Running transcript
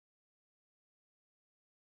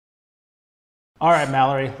All right,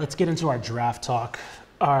 Mallory, let's get into our draft talk.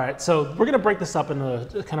 All right, so we're going to break this up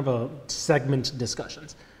into kind of a segment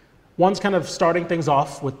discussions. One's kind of starting things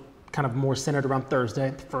off with kind of more centered around Thursday,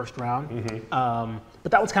 the first round.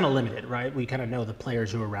 But that one's kind of limited, right? We kind of know the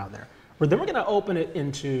players who are around there. But then we're going to open it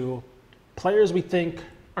into players we think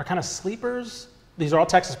are kind of sleepers. These are all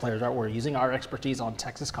Texas players, right? We're using our expertise on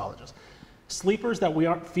Texas colleges. Sleepers that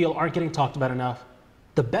we feel aren't getting talked about enough.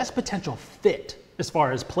 The best potential fit as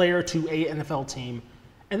far as player to a NFL team.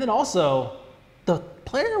 And then also the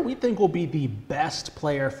player we think will be the best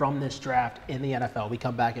player from this draft in the NFL. We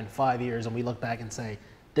come back in 5 years and we look back and say,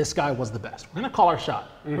 this guy was the best. We're going to call our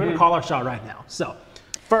shot. We're going to call our shot right now. So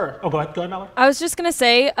first, go ahead, Mallory. I was just going to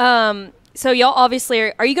say, so y'all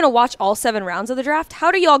obviously, are you going to watch all 7 rounds of the draft?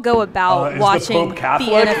 How do y'all go about watching the NFL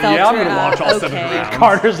draft? Yeah, I'm going to watch all 7 rounds.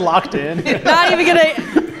 Carter's locked in. Not even going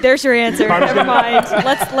to. There's your answer. Never mind.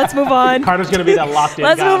 Let's move on. Carter's going to be that locked in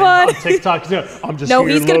Let's guy move on. on TikTok. I'm just no,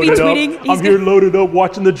 here he's going to be tweeting. I'm here loaded up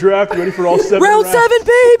watching the draft, ready for all 7 rounds. Round 7,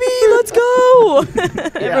 baby. Let's go.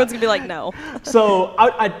 Everyone's going to be like, no. So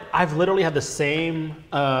I've literally had the same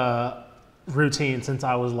routine since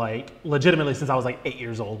I was legitimately since I was 8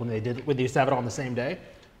 years old when they used to have it on the same day.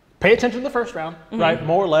 Pay attention to the first round, right?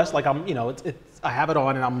 More or less, I have it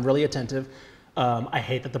on and I'm really attentive. I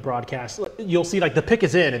hate that the broadcast, you'll see the pick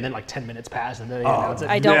is in and then 10 minutes pass and then announce it.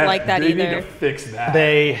 I don't like that either. They need to fix that.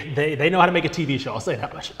 They know how to make a TV show, I'll say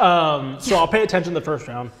that much. So I'll pay attention to the first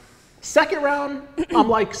round. Second round,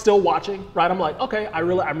 I'm still watching, right? I'm okay, I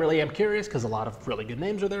really am curious because a lot of really good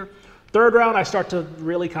names are there. Third round, I start to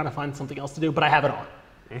really kind of find something else to do, but I have it on.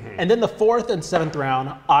 And then the 4th and 7th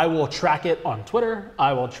round, I will track it on Twitter. I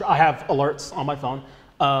have alerts on my phone,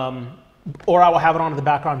 or I will have it on in the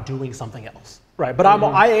background doing something else, right? But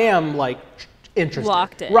I am interested.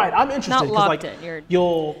 Locked in. Right, I'm interested. Not locked in.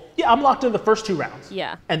 I'm locked in the first 2 rounds.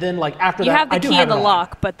 Yeah. And then after you that, have the I do key have in the it on.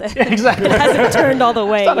 lock, but exactly. it hasn't turned all the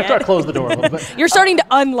way I'm yet. trying to close the door a little bit. You're starting to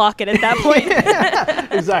unlock it at that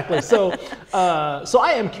point. Exactly. So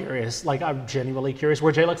I am curious. I'm genuinely curious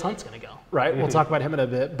where Jalen Hunt's going to go. Right. We'll talk about him in a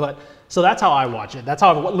bit. But so that's how I watch it. That's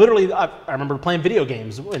how I remember playing video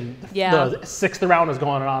games when the 6th round was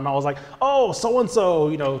going on. And I was like, oh, so and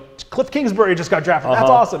so, Cliff Kingsbury just got drafted. That's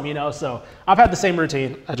awesome. So I've had the same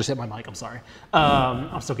routine. I just hit my mic. I'm sorry.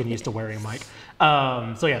 I'm still getting used to wearing a mic.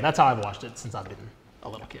 So yeah, that's how I've watched it since I've been a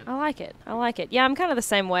little kid. I like it. Yeah, I'm kind of the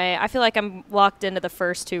same way. I feel like I'm locked into the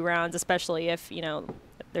first 2 rounds, especially if,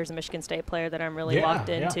 there's a Michigan State player that I'm really locked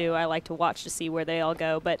into. I like to watch to see where they all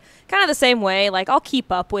go. But kind of the same way, I'll keep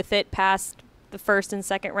up with it past the 1st and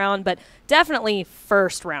 2nd round, but definitely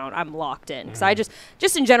 1st round I'm locked in. Because I just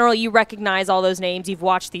in general, you recognize all those names. You've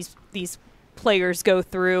watched these players go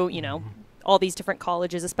through, all these different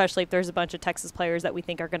colleges, especially if there's a bunch of Texas players that we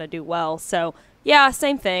think are going to do well. So, yeah,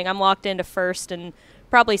 same thing. I'm locked into 1st and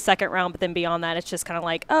probably 2nd round, but then beyond that, it's just kind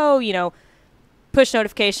of push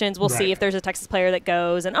notifications. We'll see if there's a Texas player that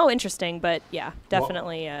goes, and interesting. But yeah,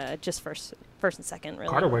 definitely just first and 2nd. Really.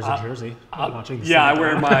 Carter wears a jersey. I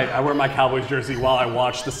wear my Cowboys jersey while I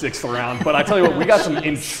watch the 6th round. But I tell you what, we got some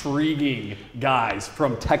intriguing guys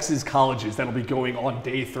from Texas colleges that'll be going on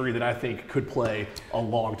day 3 that I think could play a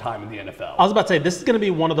long time in the NFL. I was about to say this is going to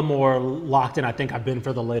be one of the more locked in I think I've been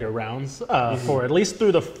for the later rounds, for at least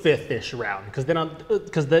through the 5th-ish round, because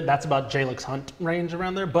that's about Jalen Hunt range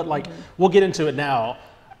around there. But we'll get into it now.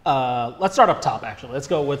 Let's start up top, actually. Let's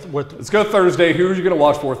go with Let's go Thursday. Who are you going to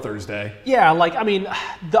watch for Thursday? Yeah,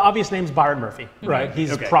 the obvious name's Byron Murphy, right? He's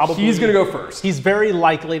going to go first. He's very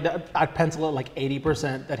likely that I'd pencil it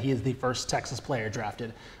 80% that he is the first Texas player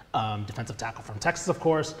drafted, defensive tackle from Texas, of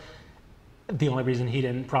course. The only reason he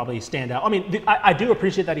didn't probably stand out. I do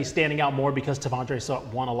appreciate that he's standing out more because Tavondre Sweat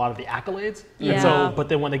won a lot of the accolades. Yeah. And so, but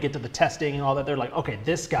then when they get to the testing and all that, they're like, okay,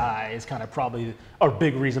 this guy is kind of probably a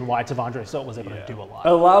big reason why Tavondre Sweat was able to do a lot.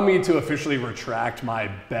 Allow me to officially retract my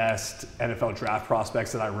best NFL draft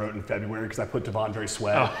prospects that I wrote in February because I put Tavondre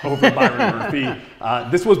Sweat over Byron Murphy.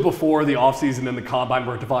 This was before the offseason and the combine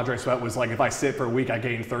where Tavondre Sweat was like, if I sit for a week, I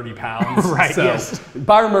gain 30 pounds. Right, so yes.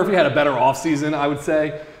 Byron Murphy had a better offseason, I would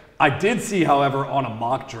say. I did see, however, on a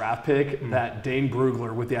mock draft pick that Dane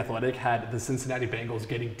Brugler with The Athletic had the Cincinnati Bengals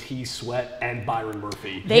getting T. Sweat and Byron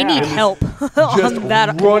Murphy. They need help just on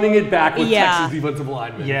that. running it back with Texas defensive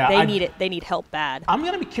linemen. Yeah, they need it. They need help bad. I'm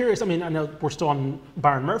going to be curious. I know we're still on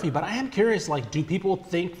Byron Murphy, but I am curious, do people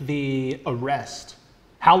think the arrest,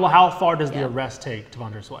 how far does the arrest take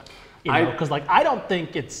Tavondre Sweat? Because, I don't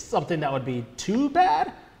think it's something that would be too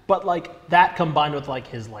bad, but, that combined with,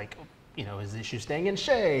 his, his issue staying in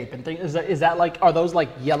shape and things. Is that like, are those like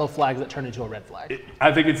yellow flags that turn into a red flag?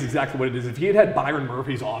 I think it's exactly what it is. If he had Byron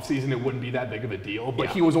Murphy's offseason, it wouldn't be that big of a deal, but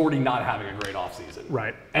he was already not having a great offseason.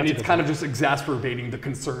 Right. And it's kind of just exacerbating the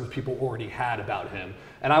concerns people already had about him.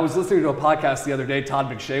 And I was listening to a podcast the other day, Todd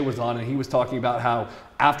McShay was on, and he was talking about how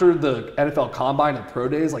after the NFL Combine and Pro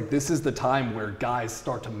Days, like this is the time where guys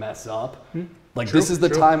start to mess up. Like this is the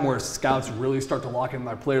time where scouts really start to lock in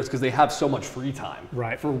their players because they have so much free time.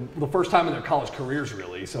 Right. For the first time in their college careers,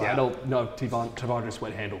 really. So I don't know if T'Vondre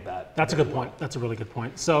Sweat handled that. That's a good point. That's a really good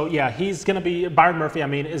point. So yeah, he's going to be, Byron Murphy,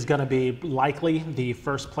 is going to be likely the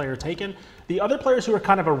first player taken. The other players who are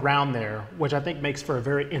kind of around there, which I think makes for a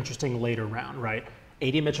very interesting later round, right?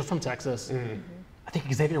 A.D. Mitchell from Texas. I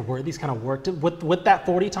think Xavier Worthy's kind of worked with that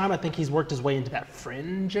 40 time. I think he's worked his way into that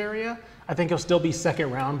fringe area. I think he'll still be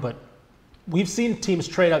second round, but we've seen teams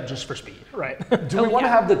trade up just for speed, right? Do we want to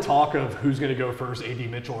have the talk of who's going to go first, A.D.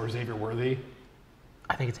 Mitchell or Xavier Worthy?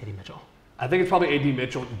 I think it's A.D. Mitchell. I think it's probably A.D.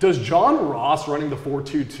 Mitchell. Does John Ross running the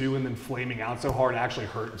 4.22 and then flaming out so hard actually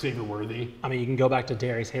hurt Xavier Worthy? You can go back to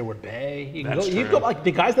Darius Hayward-Bay. You That's can go like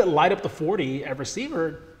the guys that light up the 40 at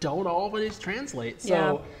receiver don't always translate.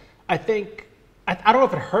 So I think, I don't know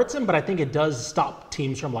if it hurts him, but I think it does stop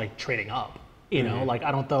teams from like trading up. Like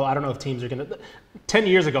I don't know if teams are going to. 10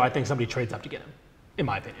 years ago, I think somebody trades up to get him, in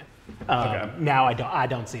my opinion. Now I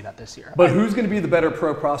don't see that this year. But who's going to be the better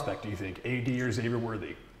pro prospect? Do you think, A.D. or Xavier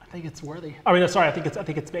Worthy? I think it's Worthy. I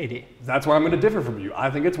think it's A.D. That's where I'm going to differ from you. I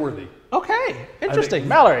think it's Worthy. Okay, interesting.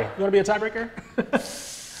 Mallory, you want to be a tiebreaker?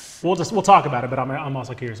 We'll talk about it, but I'm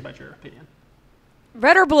also curious about your opinion.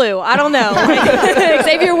 Red or blue? I don't know.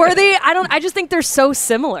 Xavier Worthy? I just think they're so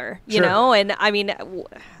similar, you know. And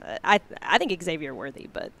I think Xavier Worthy,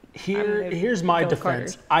 but here's my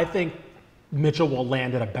defense. I think Mitchell will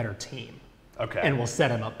land at a better team. Okay. And will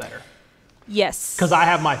set him up better. Yes. Because I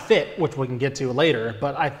have my fit, which we can get to later,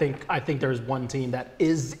 but I think there's one team that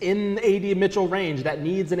is in A.D. Mitchell range that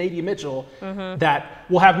needs an A.D. Mitchell that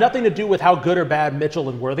will have nothing to do with how good or bad Mitchell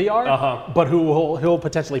and Worthy are, but who he'll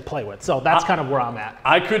potentially play with. So that's kind of where I'm at.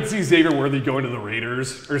 I could see Xavier Worthy going to the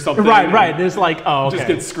Raiders or something. Right. It's like, oh, okay. Just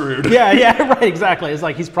get screwed. Yeah, right, exactly. It's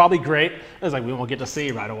like he's probably great. It's like we won't get to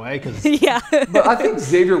see right away. Yeah. But I think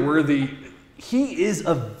Xavier Worthy, he is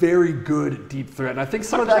a very good deep threat. And I think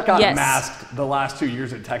some of that got masked the last 2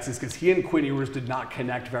 years at Texas because he and Quinn Ewers did not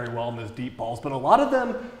connect very well on those deep balls. But a lot of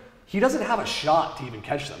them, he doesn't have a shot to even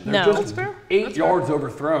catch them. They're just 8 yards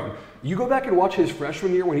overthrown. You go back and watch his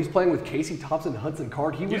freshman year when he's playing with Casey Thompson and Hudson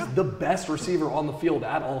Card, he was the best receiver on the field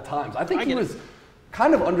at all times. I think he was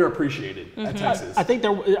kind of underappreciated at Texas. I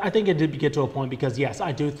think it did get to a point because, yes,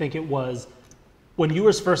 I do think it was – when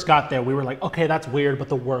Ewers first got there, we were like, okay, that's weird, but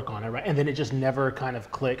they'll work on it, right? And then it just never kind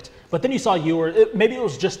of clicked. But then you saw Ewers, maybe it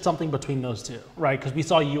was just something between those two, right? Because we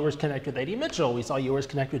saw Ewers connect with A.D. Mitchell. We saw Ewers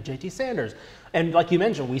connect with J.T. Sanders. And like you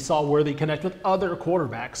mentioned, we saw Worthy connect with other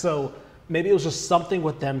quarterbacks. So maybe it was just something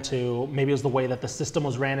with them too. Maybe it was the way that the system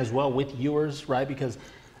was ran as well with Ewers, right? Because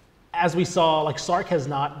as we saw, like Sark is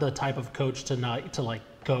not the type of coach to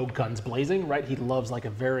go guns blazing, right? He loves like a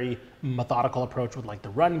very methodical approach with like the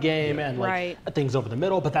run game and like things over the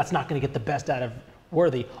middle, but that's not going to get the best out of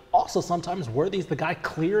Worthy. Also, sometimes Worthy's the guy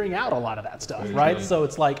clearing out a lot of that stuff, right? So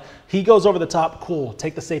it's like he goes over the top, cool,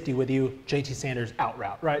 take the safety with you, JT Sanders out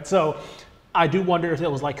route, right? So I do wonder if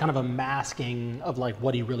it was like kind of a masking of like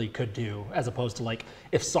what he really could do, as opposed to like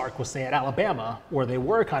if Sark was, say, at Alabama, where they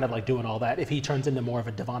were kind of like doing all that, if he turns into more of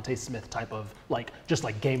a Devontae Smith type of like just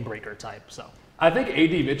like game breaker type. So I think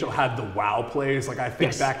A.D. Mitchell had the wow plays. Like I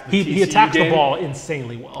think back to the TCU game. He attacks the ball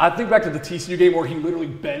insanely well. I think back to the TCU game where he literally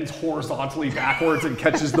bends horizontally backwards and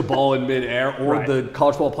catches the ball in midair, or the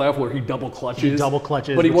college football playoff where he double clutches.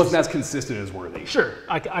 But he wasn't as consistent as Worthy. Sure,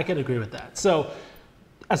 I can agree with that. So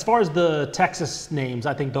as far as the Texas names,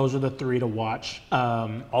 I think those are the three to watch.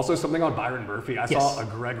 Also, something on Byron Murphy. I saw a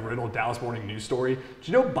Greg Riddle Dallas Morning News story. Do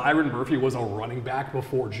you know Byron Murphy was a running back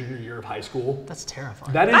before junior year of high school? That's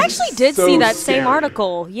terrifying. That is I actually did see that same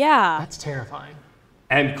article. Yeah. That's terrifying.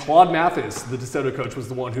 And Claude Mathis, the DeSoto coach, was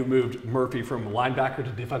the one who moved Murphy from linebacker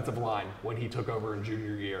to defensive line when he took over in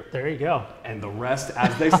junior year. There you go. And the rest,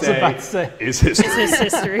 as they say, is history. Is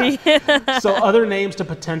history. So other names to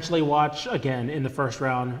potentially watch, again, in the first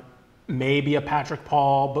round, maybe a Patrick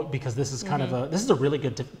Paul, but because this is kind of a really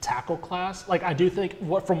good tackle class. Like I do think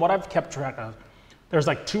from what I've kept track of, there's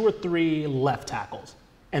like 2 or 3 left tackles.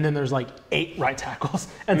 and then there's like 8 right tackles.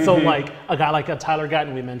 And so like a guy like a Tyler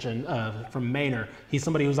Guyton we mentioned from Manor, he's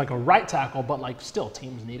somebody who's like a right tackle, but like still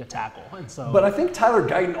teams need a tackle. And so. But I think Tyler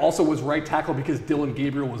Guyton also was right tackle because Dylan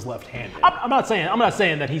Gabriel was left-handed. I'm not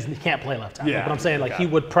saying that he can't play left tackle, but I'm saying like he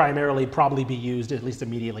would primarily probably be used at least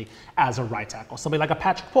immediately as a right tackle. Somebody like a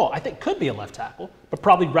Patrick Paul, I think could be a left tackle, but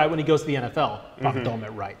probably right when he goes to the NFL, probably throw him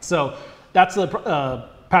at right. So that's the.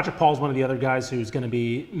 Patrick Paul's one of the other guys who's going to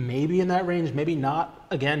be maybe in that range, maybe not.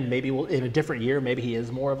 Again, maybe in a different year, maybe he is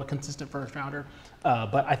more of a consistent first rounder.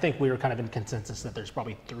 But I think we were kind of in consensus that there's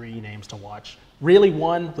probably 3 names to watch. Really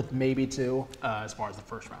 1 with maybe 2 as far as the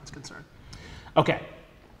first round's concerned. Okay,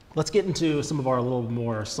 let's get into some of our little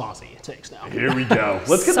more saucy takes now. Here we go.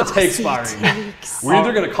 Let's get the takes firing. We're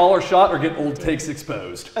either going to call our shot or get old takes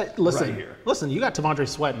exposed. Listen, right here. Listen, you got T'Vondre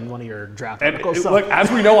Sweat in one of your draft And articles. look, as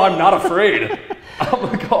we know, I'm not afraid. I'm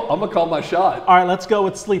gonna call my shot. All right, let's go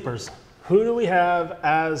with sleepers. Who do we have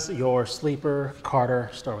as your sleeper? Carter,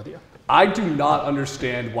 start with you. I do not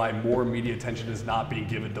understand why more media attention is not being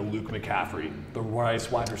given to Luke McCaffrey, the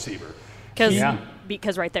Rice wide receiver.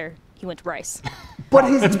 Because right there, he went to Rice. But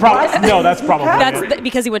his that's probably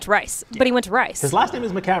because he went to Rice. But he went to Rice. His last name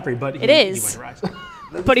is McCaffrey, but he went to Rice.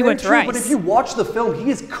 But he went to Rice. But if you watch the film,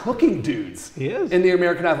 he is cooking dudes. He is. In the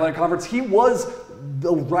American Athletic Conference. He was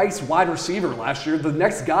the Rice wide receiver last year. The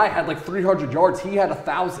next guy had like 300 yards. He had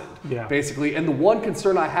 1,000, basically. And the one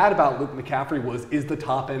concern I had about Luke McCaffrey is the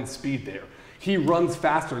top end speed there. He runs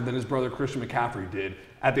faster than his brother Christian McCaffrey did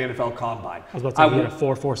at the NFL Combine. I was about to say he had a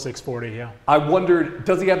 4.46 40, yeah. I wondered,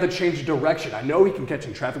 does he have to change direction? I know he can catch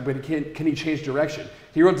in traffic, but can he change direction?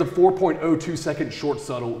 He runs a 4.02 second short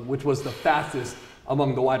shuttle, which was the fastest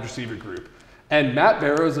among the wide receiver group. And Matt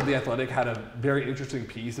Barrows of The Athletic had a very interesting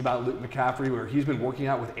piece about Luke McCaffrey where he's been working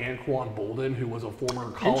out with Anquan Bolden, who was a former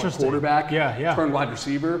college quarterback turned wide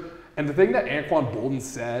receiver. And the thing that Anquan Bolden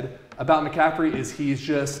said about McCaffrey is he's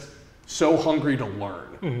just so hungry to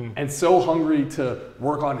learn and so hungry to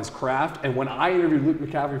work on his craft. And when I interviewed Luke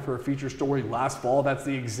McCaffrey for a feature story last fall, that's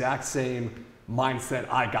the exact same mindset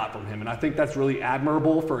I got from him. And I think that's really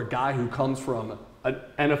admirable for a guy who comes from an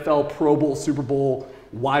NFL Pro Bowl, Super Bowl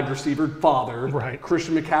wide receiver father. Right.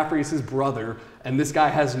 Christian McCaffrey is his brother, and this guy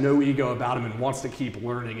has no ego about him and wants to keep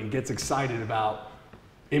learning and gets excited about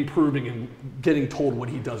improving and getting told what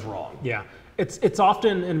he does wrong. Yeah. It's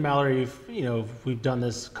often in Mallory, we've done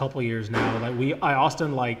this a couple years now. Like I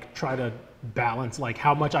often like try to balance like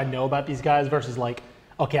how much I know about these guys versus like,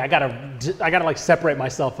 okay, I gotta like separate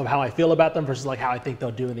myself from how I feel about them versus like how I think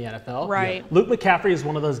they'll do in the NFL. Right. Luke McCaffrey is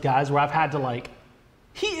one of those guys where I've had to like,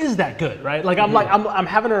 he is that good, right? Like I'm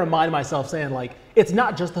having to remind myself saying like, it's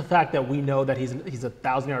not just the fact that we know that he's a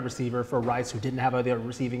 1,000-yard receiver for Rice who didn't have other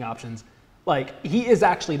receiving options. Like, he is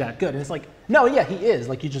actually that good. And it's like, no, yeah, he is.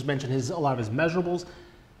 Like you just mentioned, a lot of his measurables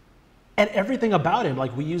and everything about him.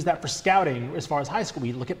 Like we use that for scouting as far as high school.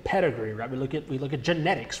 We look at pedigree, right? We look at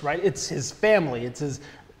genetics, right? It's his family. It's his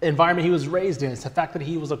environment he was raised in. It's the fact that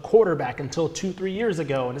he was a quarterback until 2-3 years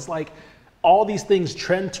ago. And it's like all these things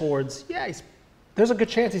trend towards, there's a good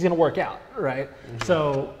chance he's going to work out, right?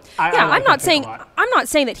 So I'm not saying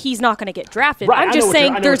that he's not going to get drafted. Right, I'm just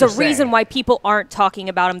saying there's a reason why people aren't talking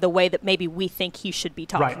about him the way that maybe we think he should be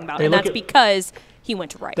talking about, and that's because he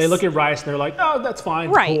went to Rice. They look at Rice and they're like, oh, that's fine,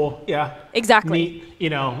 it's cool, yeah, exactly,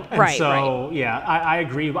 neat, And so I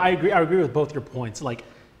agree. I agree with both your points. Like,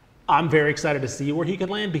 I'm very excited to see where he could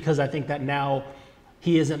land because I think that now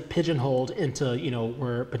he isn't pigeonholed into,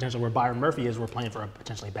 where Byron Murphy is. We're playing for a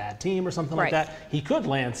potentially bad team or something like that. He could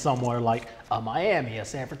land somewhere like a Miami, a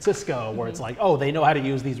San Francisco, where it's like, oh, they know how to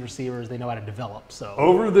use these receivers. They know how to develop. So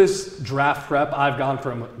over this draft prep, I've gone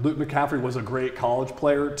from Luke McCaffrey was a great college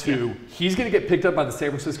player to he's going to get picked up by the San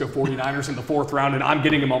Francisco 49ers in the 4th round, and I'm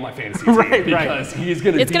getting him on my fantasy team because he's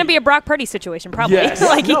going to. It's going to be a Brock Purdy situation, probably. Yes.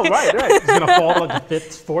 Right. He's going to fall like the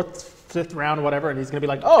 5th round or whatever, and he's going to be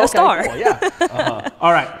like, oh, okay, star. Cool, yeah.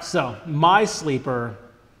 All right, so my sleeper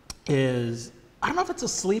is, I don't know if it's a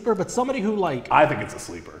sleeper, but somebody who like. I think it's a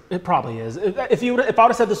sleeper. It probably is. If I would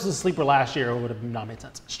have said this was a sleeper last year, it would have not made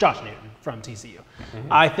sense. It's Josh Newton from TCU.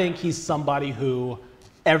 I think he's somebody who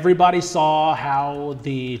everybody saw how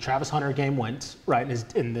the Travis Hunter game went, right,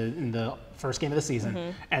 in the first game of the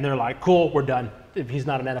season, and they're like, cool, we're done. If he's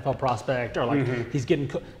not an NFL prospect or like he's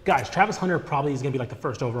getting guys, Travis Hunter probably is going to be like the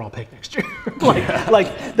first overall pick next year.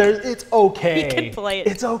 It's okay. He can play it.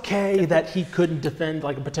 It's okay that he couldn't defend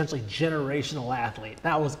like a potentially generational athlete.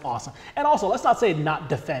 That was awesome. And also, let's not say not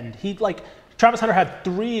defend. Travis Hunter had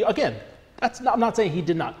 3 again. I'm not saying he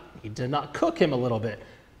did not cook him a little bit.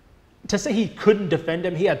 to say he couldn't defend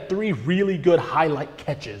him, he had 3 really good highlight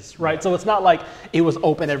catches, right? So it's not like it was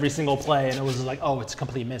open every single play and it was like, oh, it's a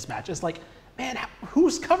complete mismatch. It's like, man,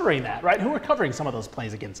 who's covering that, right? Who are covering some of those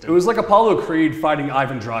plays against him? It was like Apollo Creed fighting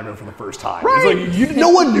Ivan Drago for the first time. Right. It's like no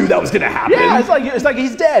one knew that was going to happen. Yeah, it's like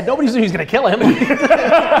he's dead. Nobody knew he was going to kill him.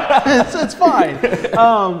 it's fine.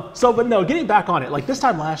 But no, getting back on it, like this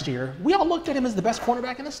time last year, we all looked at him as the best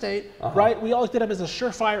cornerback in the state, right? We all looked at him as a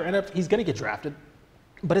surefire, and he's going to get drafted.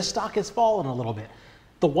 But his stock has fallen a little bit.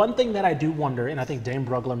 The one thing that I do wonder, and I think Dane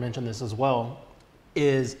Brugler mentioned this as well,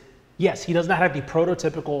 is yes, he does not have the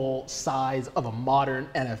prototypical size of a modern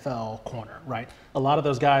NFL corner, right? A lot of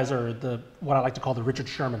those guys are what I like to call the Richard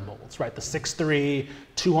Sherman molds, right? The 6'3",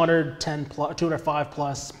 205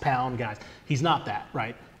 plus pound guys. He's not that,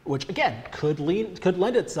 right? Which again could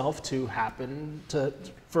lend itself to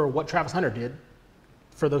for what Travis Hunter did,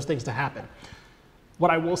 for those things to happen.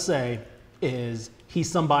 What I will say is he's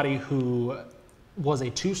somebody who was a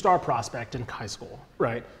 2-star prospect in high school,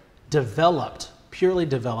 right? Purely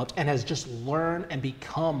developed, and has just learned and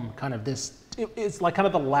become kind of this. It's like kind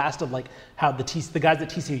of the last of like how the guys that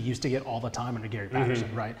TCU used to get all the time under Gary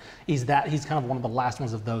Patterson, right? He's kind of one of the last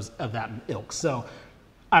ones of that ilk. So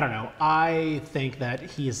I don't know. I think that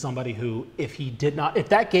he is somebody who, if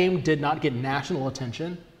that game did not get national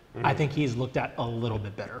attention, I think he's looked at a little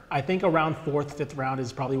bit better. I think around 4th, 5th round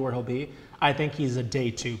is probably where he'll be. I think he's a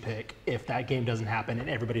day 2 pick if that game doesn't happen and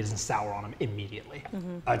everybody doesn't sour on him immediately.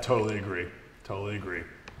 I totally agree. Totally agree.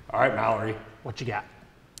 All right, Mallory. What you got?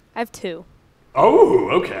 I have 2. Oh,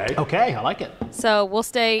 okay. Okay, I like it. So we'll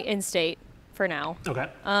stay in state for now. Okay.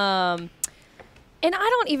 And I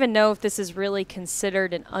don't even know if this is really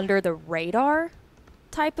considered an under the radar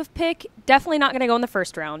type of pick. Definitely not going to go in the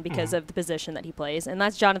first round because of the position that he plays, and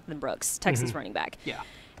that's Jonathan Brooks, Texas running back. Yeah.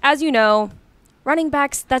 As you know, running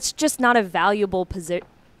backs, that's just not a valuable position.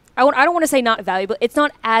 I don't want to say not valuable. It's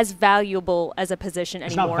not as valuable as a position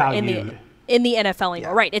anymore in the NFL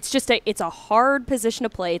anymore. Yeah. Right. It's just it's a hard position to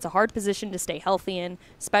play. It's a hard position to stay healthy in,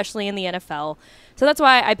 especially in the NFL. So that's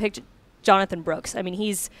why I picked Jonathan Brooks. I mean,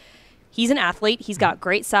 he's an athlete. He's got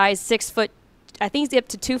great size, 6 foot. I think he's up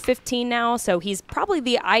to 215 now, so he's probably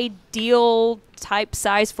the ideal type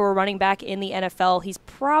size for a running back in the NFL. He's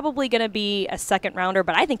probably going to be a 2nd rounder,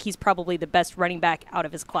 but I think he's probably the best running back out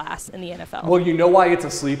of his class in the NFL. Well, you know why it's a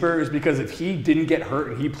sleeper is because if he didn't get hurt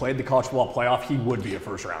and he played the college football playoff, he would be a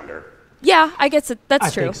 1st rounder. Yeah, I guess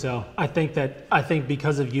that's true. I think so. I think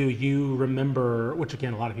because of you remember, which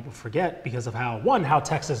again a lot of people forget because of how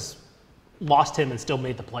Texas lost him and still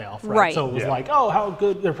made the playoff, right? So it was like, oh, how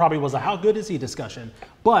good, there probably was a how good is he discussion.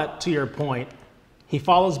 But to your point, he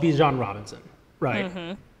follows Bijan Robinson,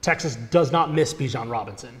 right? Texas does not miss Bijan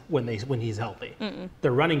Robinson when he's healthy.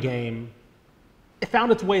 Their running game, it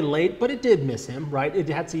found its way late, but it did miss him, right? It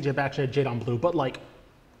had CJ Baxter, Jadon Blue, but like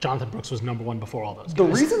Jonathan Brooks was number 1 before all those guys. The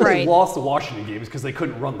reason they lost the Washington game is because they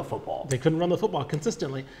couldn't run the football. They couldn't run the football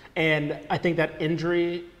consistently. And I think that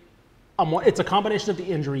injury, it's a combination of the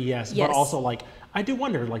injury, yes, but also like I do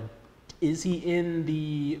wonder, like, is he in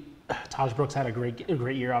the Taj Brooks had a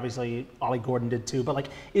great year, obviously Ollie Gordon did too, but like,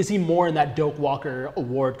 is he more in that Doak Walker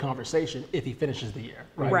award conversation if he finishes the year,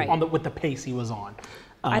 right? With the pace he was on.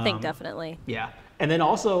 I think definitely. Yeah, and then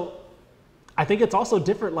also, I think it's also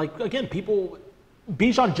different. Like again,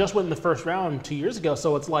 Bijan just went in the 1st round 2 years ago,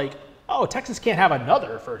 so it's like, oh, Texas can't have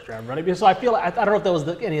another 1st round running. So I feel I don't know if there was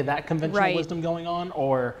any of that conventional wisdom going on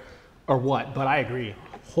or what, but I agree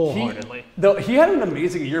wholeheartedly. He had an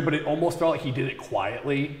amazing year, but it almost felt like he did it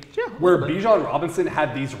quietly. Yeah, where Bijan Robinson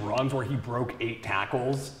had these runs where he broke 8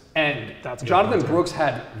 tackles, and Jonathan Brooks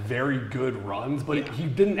had very good runs, but he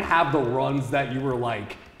didn't have the runs that you were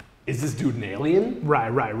like, is this dude an alien?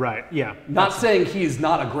 Right. Yeah. Not saying he's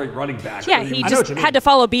not a great running back. Yeah, he just had to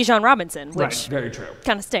follow Bijan Robinson, which very true.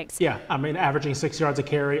 Kind of stinks. Yeah, I mean, averaging 6 yards a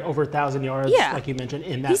carry, over 1,000 yards, like you mentioned.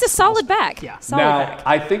 He's a solid back. Yeah. Back.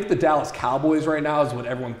 I think the Dallas Cowboys right now is what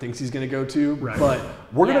everyone thinks he's going to go to. Right. But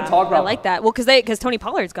we're going to talk about. I like that. Well, because Tony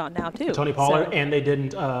Pollard's gone now too. Tony Pollard, and they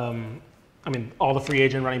didn't. I mean, all the free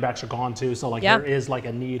agent running backs are gone too, so like there is like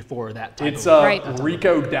a need for that type of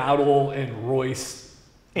Rico Dowdle and Royce.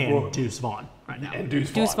 And Deuce Vaughn right now. And Deuce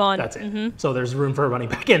Vaughn. That's it. So there's room for a running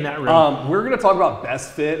back in that room. We're going to talk about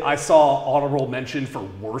best fit. I saw honorable mention for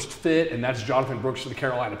worst fit, and that's Jonathan Brooks to the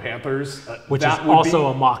Carolina Panthers. Which is also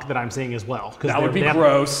a mock that I'm seeing as well. That would be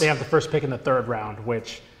gross. They have the 1st pick in the 3rd round,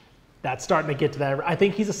 which that's starting to get to that. I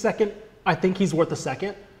think he's a 2nd. I think he's worth a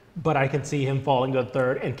 2nd. But I can see him falling to the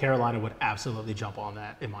 3rd, and Carolina would absolutely jump on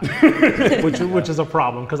that, in my opinion, which is a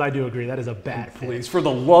problem, because I do agree that is a bad fit. Please, for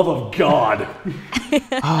the love of God.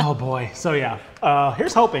 Oh, boy. So, yeah,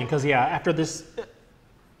 here's hoping, because, after this,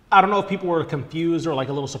 I don't know if people were confused or like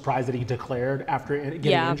a little surprised that he declared after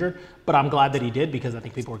getting injured, but I'm glad that he did because I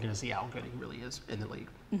think people are going to see how good he really is in the league.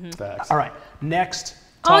 Facts. All right, next.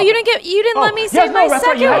 Oh, you didn't let me say my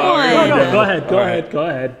second one. No, go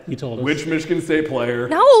ahead. You told us. Which Michigan State player?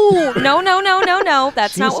 No.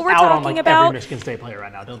 That's not what we're talking about. Every Michigan State player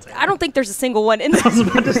right now. Don't say that. I don't think there's a single one in there. I was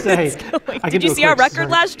about to say. Did you see our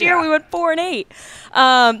record last year? We went 4-8.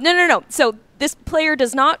 No. So this player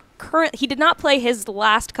did not play his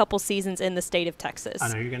last couple seasons in the state of Texas. I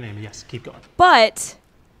know you're gonna name it. Yes, keep going. But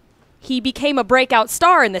he became a breakout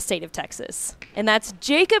star in the state of Texas, and that's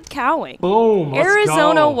Jacob Cowing. Boom,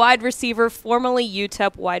 Arizona wide receiver, formerly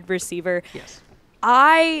UTEP wide receiver. Yes.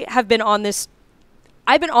 I've been on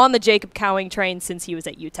the Jacob Cowing train since he was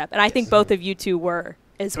at UTEP, and I think both of you two were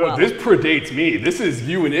as well. This predates me. This is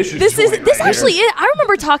you and Ish's. This actually is. I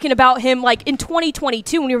remember talking about him like in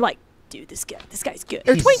 2022 when you were like, dude, this guy's good.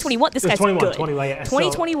 Or 2021, this guy's good.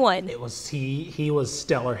 2021. It was he was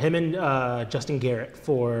stellar. Him and Justin Garrett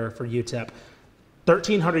for UTEP.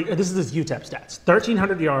 1,300. This is his UTEP stats.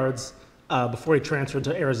 1,300 yards before he transferred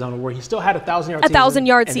to Arizona, where he still had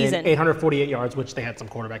 1,000-yard season. And 848 yards, which they had some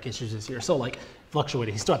quarterback issues this year. So like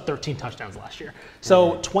fluctuated. He still had 13 touchdowns last year.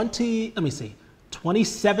 So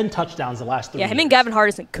 27 touchdowns the last 3 years. Yeah, him and Gavin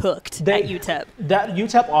Hardison cooked at UTEP. That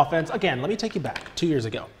UTEP offense, again, let me take you back 2 years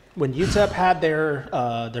ago. When UTEP had their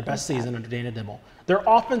best season under Dana Dimel, their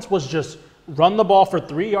offense was just run the ball for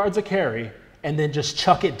 3 yards a carry and then just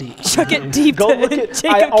chuck it deep. Go look at.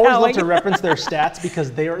 I always like to reference their stats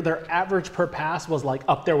because their average per pass was like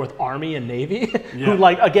up there with Army and Navy, who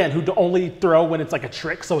only throw when it's like a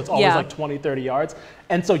trick, so it's always like 20, 30 yards.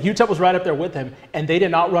 And so UTEP was right up there with him, and they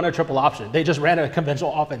did not run a triple option. They just ran a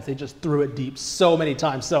conventional offense. They just threw it deep so many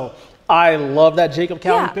times. So I love that Jacob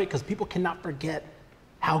Cowing pick because people cannot forget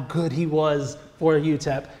how good he was for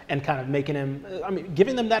UTEP and kind of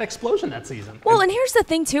giving them that explosion that season. Well, and here's the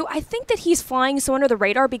thing, too. I think that he's flying so under the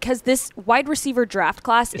radar because this wide receiver draft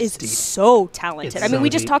class is so talented.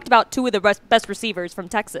 We just talked about two of the best receivers from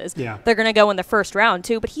Texas. Yeah. They're going to go in the first round,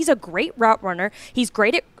 too. But he's a great route runner. He's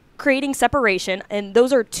great at creating separation, and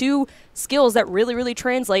those are two skills that really, really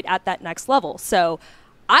translate at that next level. So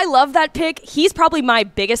I love that pick. He's probably my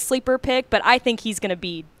biggest sleeper pick, but I think he's going to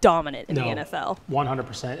be dominant in the NFL.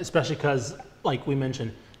 100%, especially because, like we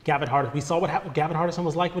mentioned, Gavin Hardison. We saw what Gavin Hardison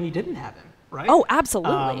was like when he didn't have him, right? Oh,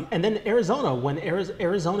 absolutely. And then Arizona, when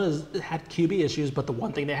Arizona had QB issues, but the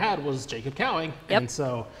one thing they had was Jacob Cowing. Yep. And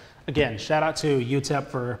so, again, shout out to UTEP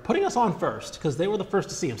for putting us on first because they were the first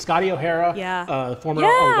to see him. Scotty O'Hara, former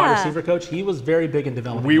wide receiver coach, he was very big in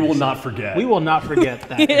development. We will not forget. We will not forget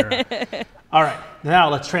that era. All right, now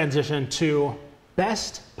let's transition to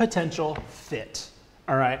best potential fit.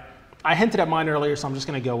 All right, I hinted at mine earlier, so I'm just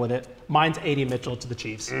going to go with it. Mine's Adonai Mitchell to the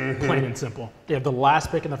Chiefs, plain and simple. They have the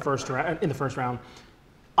last pick in the first round.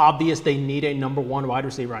 Obvious they need a number one wide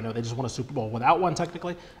receiver. I know they just won a Super Bowl without one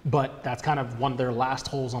technically, but that's kind of one of their last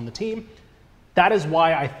holes on the team. That is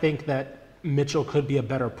why I think that Mitchell could be a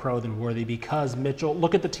better pro than Worthy because Mitchell,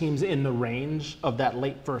 look at the teams in the range of that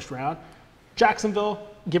late first round. Jacksonville,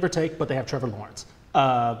 give or take, but they have Trevor Lawrence.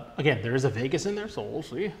 Again, there is a Vegas in there, so we'll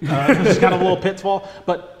see. It's kind of a little pitfall,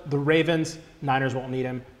 but the Ravens, Niners won't need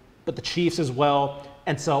him, but the Chiefs as well.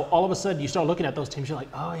 And so all of a sudden you start looking at those teams, you're like,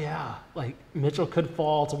 oh yeah, like Mitchell could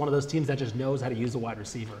fall to one of those teams that just knows how to use a wide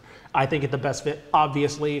receiver. I think it's the best fit.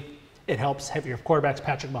 Obviously, it helps if your quarterback's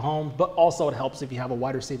Patrick Mahomes, but also it helps if you have a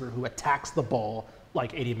wide receiver who attacks the ball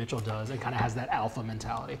like Adonai Mitchell does and kind of has that alpha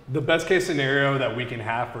mentality. The best case scenario that we can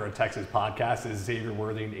have for a Texas podcast is Xavier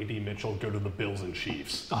Worthy and Adonai Mitchell go to the Bills and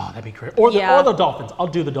Chiefs. Oh, that'd be great. Or the Dolphins. I'll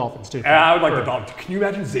do the Dolphins too. I would like the Dolphins. Can you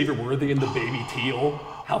imagine Xavier Worthy and the baby Teal?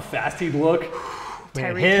 How fast he'd look.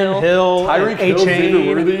 Tyreek Hill,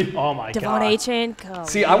 Xavier Worthy. Oh my God. Devon A-Chain.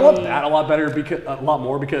 See, I want that a lot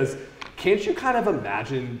more because can't you kind of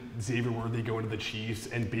imagine Xavier Worthy going to the Chiefs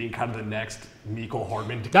and being kind of the next Mecole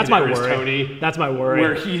Hardman to That's my worry. Tony? That's my worry.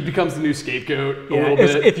 Where he becomes the new scapegoat a little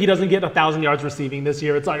bit. If he doesn't get 1,000 yards receiving this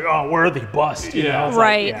year, it's like, oh, Worthy bust. You know? It's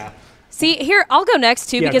right. Like, See, here, I'll go next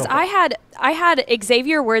too because I had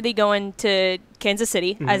Xavier Worthy going to Kansas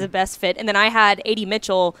City as a best fit, and then I had Adonai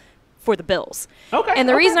Mitchell for the Bills. Okay. And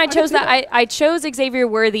the reason I chose that, I chose Xavier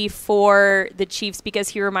Worthy for the Chiefs because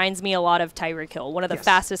he reminds me a lot of Tyreek Hill, one of the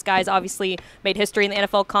fastest guys, obviously made history in the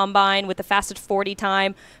NFL Combine with the fastest 40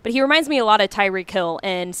 time, but he reminds me a lot of Tyreek Hill.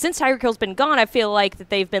 And since Tyreek Hill's been gone, I feel like that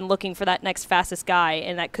they've been looking for that next fastest guy,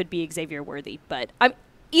 and that could be Xavier Worthy. But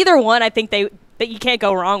either one, I think they that you can't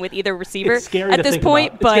go wrong with either receiver It's scary at to this think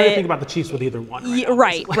point. About. It's scary to think about the Chiefs with either one.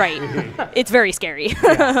 Right. It's very scary.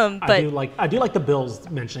 Yeah. But I do like the Bills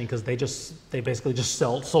mentioning because they basically just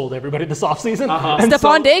sold everybody this offseason.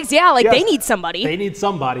 Stephon Diggs, they need somebody. They need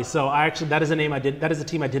somebody. So that is a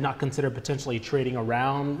team I did not consider potentially trading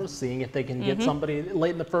around, seeing if they can get somebody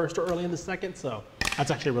late in the first or early in the second. So that's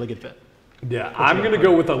actually a really good fit. Yeah, I'm going to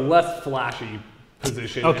go with a less flashy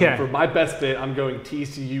position. Okay. And for my best fit, I'm going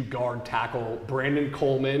TCU guard tackle Brandon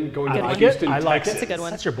Coleman going to I Houston, like Texas. That's a good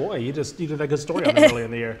one. That's your boy. You did a good story on him early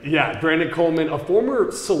in the year. Yeah, Brandon Coleman, a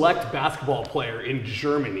former select basketball player in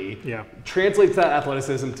Germany, translates that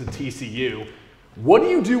athleticism to TCU. What do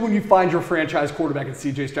you do when you find your franchise quarterback in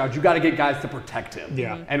CJ Stroud? You got to get guys to protect him.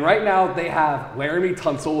 Yeah. And right now they have Laramie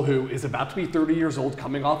Tunsil, who is about to be 30 years old,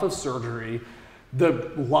 coming off of surgery.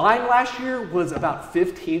 The line last year was about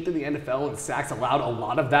 15th in the NFL in sacks allowed. A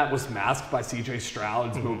lot of that was masked by CJ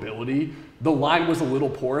Stroud's mobility. The line was a little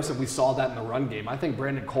porous, and we saw that in the run game. I think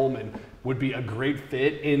Brandon Coleman would be a great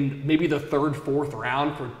fit in maybe the 3rd, 4th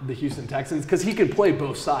round for the Houston Texans because he can play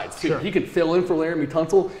both sides too. Sure. He can fill in for Laramie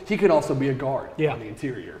Tunsil. He can also be a guard on the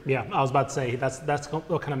interior. Yeah, I was about to say that's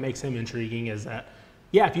what kind of makes him intriguing is that.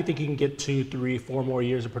 Yeah, if you think you can get 2, 3, 4 more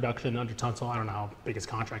years of production under Tunsil, I don't know how big his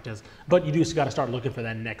contract is, but you got to start looking for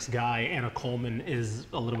that next guy. And a Coleman is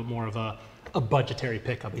a little bit more of a budgetary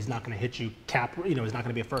pickup. He's not going to hit you cap. He's not going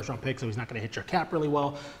to be a first-round pick, so he's not going to hit your cap really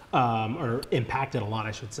well, or impact it a lot,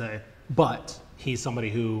 I should say. But he's somebody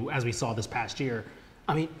who, as we saw this past year,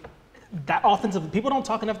 I mean, that offensive, people don't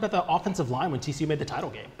talk enough about the offensive line when TCU made the title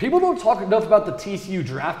game. People don't talk enough about the TCU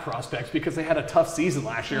draft prospects because they had a tough season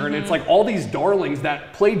last year, and it's like all these darlings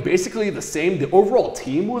that played basically the same. The overall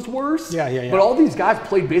team was worse. Yeah. But all these guys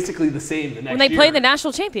played basically the same the next year. When they played the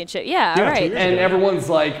national championship, right. And everyone's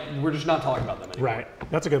like, we're just not talking about them anymore.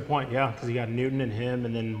 Right. That's a good point, because you got Newton and him,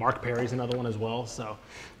 and then Mark Perry's another one as well. So,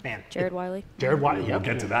 man. Jared Wiley. Yep. We'll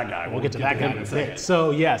get to that guy. We'll get to that guy in a second. second.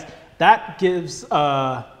 So, yes, that gives...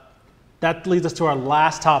 that leads us to our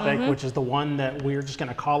last topic, which is the one that we're just going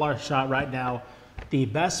to call our shot right now. The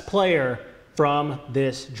best player from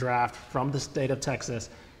this draft from the state of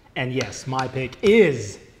Texas. And yes, my pick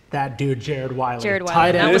is that dude, Jared Wiley.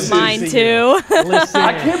 Tight end. That was mine too. Listen,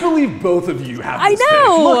 I can't believe both of you have this I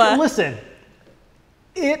know. Look, listen.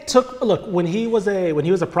 It took when he was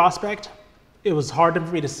a prospect, it was hard for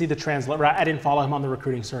me to see the translation. I didn't follow him on the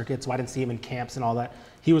recruiting circuit, so I didn't see him in camps and all that.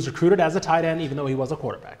 He was recruited as a tight end, even though he was a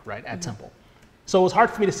quarterback, right, at Temple. So it was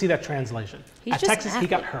hard for me to see that translation. He's at Texas, he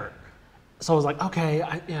got hurt. So I was like, okay,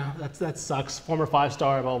 that sucks. Former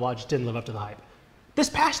 5-star, blah, blah, blah, just didn't live up to the hype. This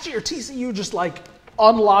past year, TCU just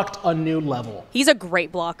unlocked a new level. He's a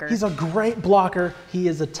great blocker. He's a great blocker. He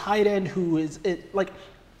is a tight end who is,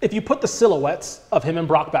 if you put the silhouettes of him and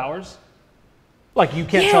Brock Bowers, you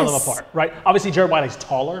can't tell them apart, right? Obviously, Jared Wiley's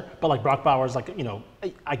taller, but Brock Bowers,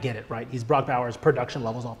 I get it, right? He's Brock Bowers' production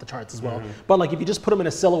levels off the charts as well. But if you just put them in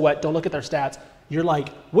a silhouette, don't look at their stats, you're like,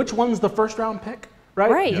 which one's the first-round pick,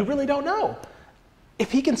 right? You really don't know.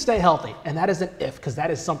 If he can stay healthy, and that is an if, because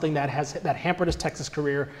that is something that hampered his Texas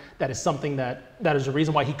career. That is something that is a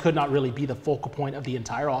reason why he could not really be the focal point of the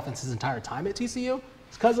entire offense his entire time at TCU.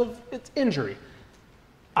 It's because of its injury.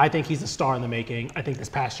 I think he's a star in the making. I think this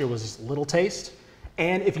past year was just a little taste.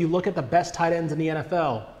 And if you look at the best tight ends in the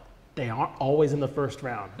NFL, they aren't always in the first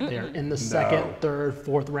round. They're in the second, third,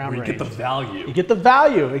 fourth round range. You get the value. You get the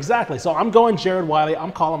value, exactly. So I'm going Jared Wiley.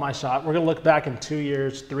 I'm calling my shot. We're going to look back in 2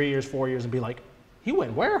 years, 3 years, 4 years and be like, he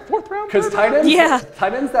went where? Fourth round? Because tight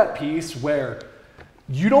ends that piece where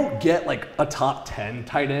you don't get a top 10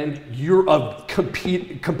 tight end. You're a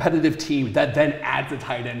competitive team that then adds a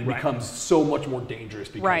tight end and becomes so much more dangerous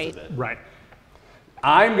because of it. Right.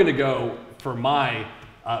 I'm going to go for my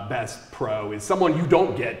best pro is someone you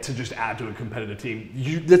don't get to just add to a competitive team.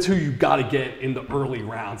 That's who you got to get in the early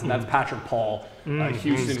rounds, and that's Patrick Paul,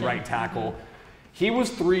 Houston right tackle. He was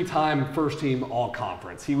 3-time first-team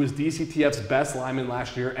All-Conference. He was DCTF's best lineman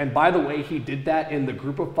last year, and by the way, he did that in the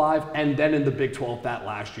Group of 5 and then in the Big 12 that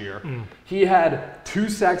last year. He had 2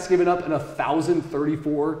 sacks given up and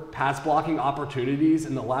 1,034 pass blocking opportunities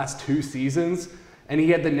in the last 2 seasons. And he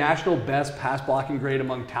had the national best pass blocking grade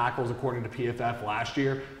among tackles according to PFF last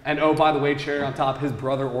year. And oh, by the way, cherry on top, his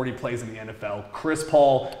brother already plays in the NFL. Chris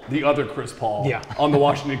Paul, the other Chris Paul, on the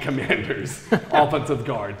Washington Commanders, offensive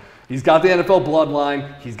guard. He's got the NFL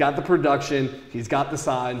bloodline. He's got the production. He's got the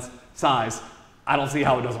size. I don't see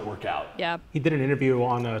how it doesn't work out. Yeah. He did an interview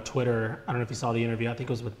on Twitter. I don't know if you saw the interview. I think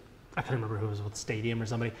it was I can't remember who it was with Stadium or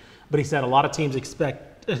somebody. But he said a lot of teams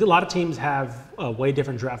have way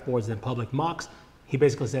different draft boards than public mocks. He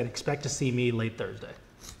basically said, expect to see me late Thursday.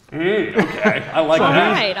 Okay, I like All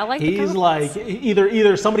that. right, I like the He's confidence. like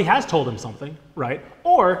either somebody has told him something, right?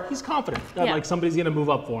 Or he's confident that Yeah. like somebody's going to move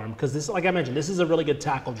up for him because this, like I mentioned, this is a really good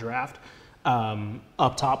tackle draft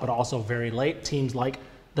up top, but also very late. Teams like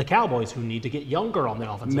the Cowboys who need to get younger on the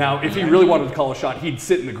offensive Now, line. if he really wanted to call a shot, he'd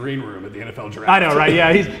sit in the green room at the NFL draft. I know, right?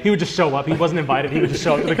 Yeah, he would just show up. He wasn't invited. He would just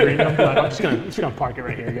show up to the green room. Like, I'm just gonna park it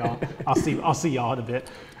right here, y'all. I'll see y'all in a bit.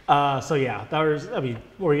 So yeah, that was. I mean,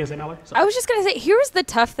 what were you gonna say, Mallory? I was just going to say, here's the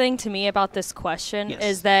tough thing to me about this question Yes.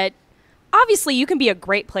 is that obviously you can be a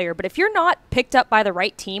great player, but if you're not picked up by the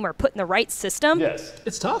right team or put in the right system, Yes.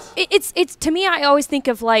 It's tough. it's to me, I always think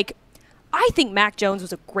of like, I think Mac Jones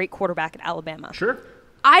was a great quarterback at Alabama. Sure.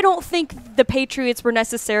 I don't think the Patriots were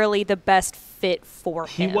necessarily the best fit for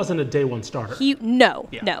He him. wasn't a day one starter. No.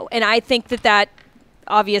 And I think that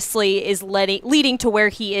obviously is leading to where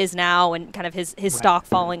he is now and kind of his stock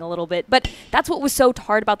falling a little bit. But that's what was so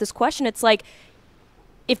hard about this question. It's like,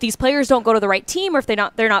 if these players don't go to the right team or if they're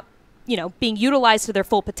not being utilized to their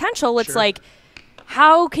full potential, it's like,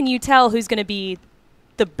 how can you tell who's going to be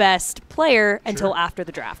the best player until after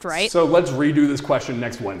the draft, right? So let's redo this question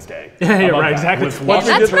next Wednesday. Yeah, How about right, that? exactly. Let's And watch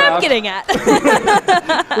That's the what I'm draft. getting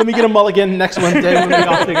at. Let me get a mulligan next Wednesday when we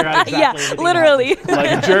all figure out exactly. Yeah, everything that literally. happens.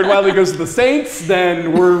 Like if Jared Wiley goes to the Saints,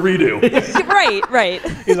 then we're redo. right.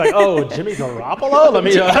 He's like, oh, Jimmy Garoppolo? Let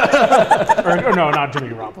me, or no, not Jimmy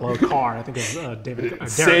Garoppolo, Carr. I think it's Derek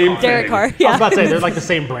Same Carr. Derek Carr, I was yeah. about to say, they're like the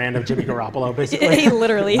same brand of Jimmy Garoppolo, basically.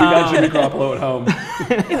 Literally. You got Jimmy Garoppolo at home.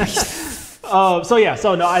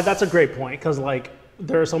 That's a great point because like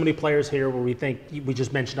there are so many players here where we think we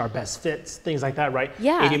just mentioned our best fits, things like that, right?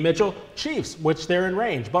 Yeah. Adonai Mitchell, Chiefs, which they're in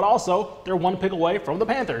range, but also they're one pick away from the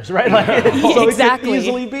Panthers, right? Like, so Exactly. it could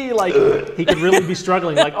easily be like he could really be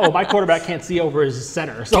struggling. Like, oh, my quarterback can't see over his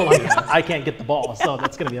center, so like I can't get the ball, so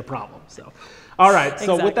that's going to be a problem. So, all right.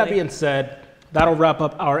 So with that Exactly. being said. That'll wrap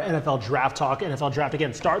up our NFL draft talk. NFL draft,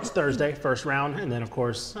 again, starts Thursday, first round. And then, of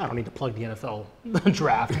course, I don't need to plug the NFL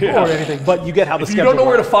draft or anything, but you get how the If you schedule don't know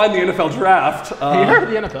where to works. find the NFL draft, Have you heard of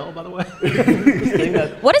the NFL, by the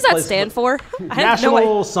way? What does that stand for? I have no idea.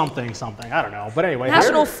 National something. I don't know. But anyway.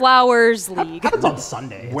 National Flowers League. Happens on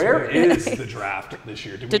Sunday. It's where weird. is the draft this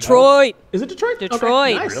year? Do we know? Detroit. Is it Detroit? Okay,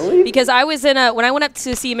 Detroit. nice. Really? Because I was when I went up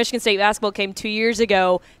to see Michigan State basketball game 2 years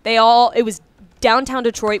ago, downtown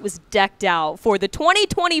Detroit was decked out for the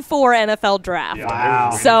 2024 NFL draft. Yeah, Wow.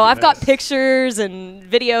 they're So I've got infamous. pictures and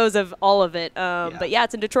videos of all of it. But yeah,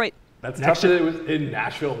 it's in Detroit. That's Next tough that it was in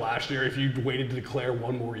Nashville last year. If you waited to declare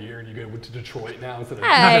one more year and you go to Detroit now instead of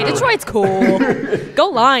Hey, Detroit's cool. Go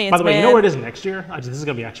Lions, By the way, man. you know where it is next year? This is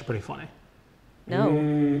going to be actually pretty funny.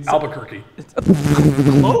 No. Albuquerque.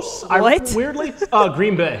 Close. What? Weirdly,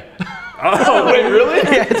 Green Bay. Oh, wait, really?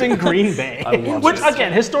 Yeah, it's in Green Bay. I love Which, this.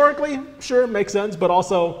 again, historically, sure, makes sense, but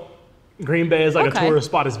also Green Bay is like Okay. a tourist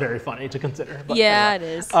spot is very funny to consider. But Yeah,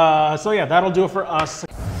 anyway. it is. So yeah, that'll do it for us.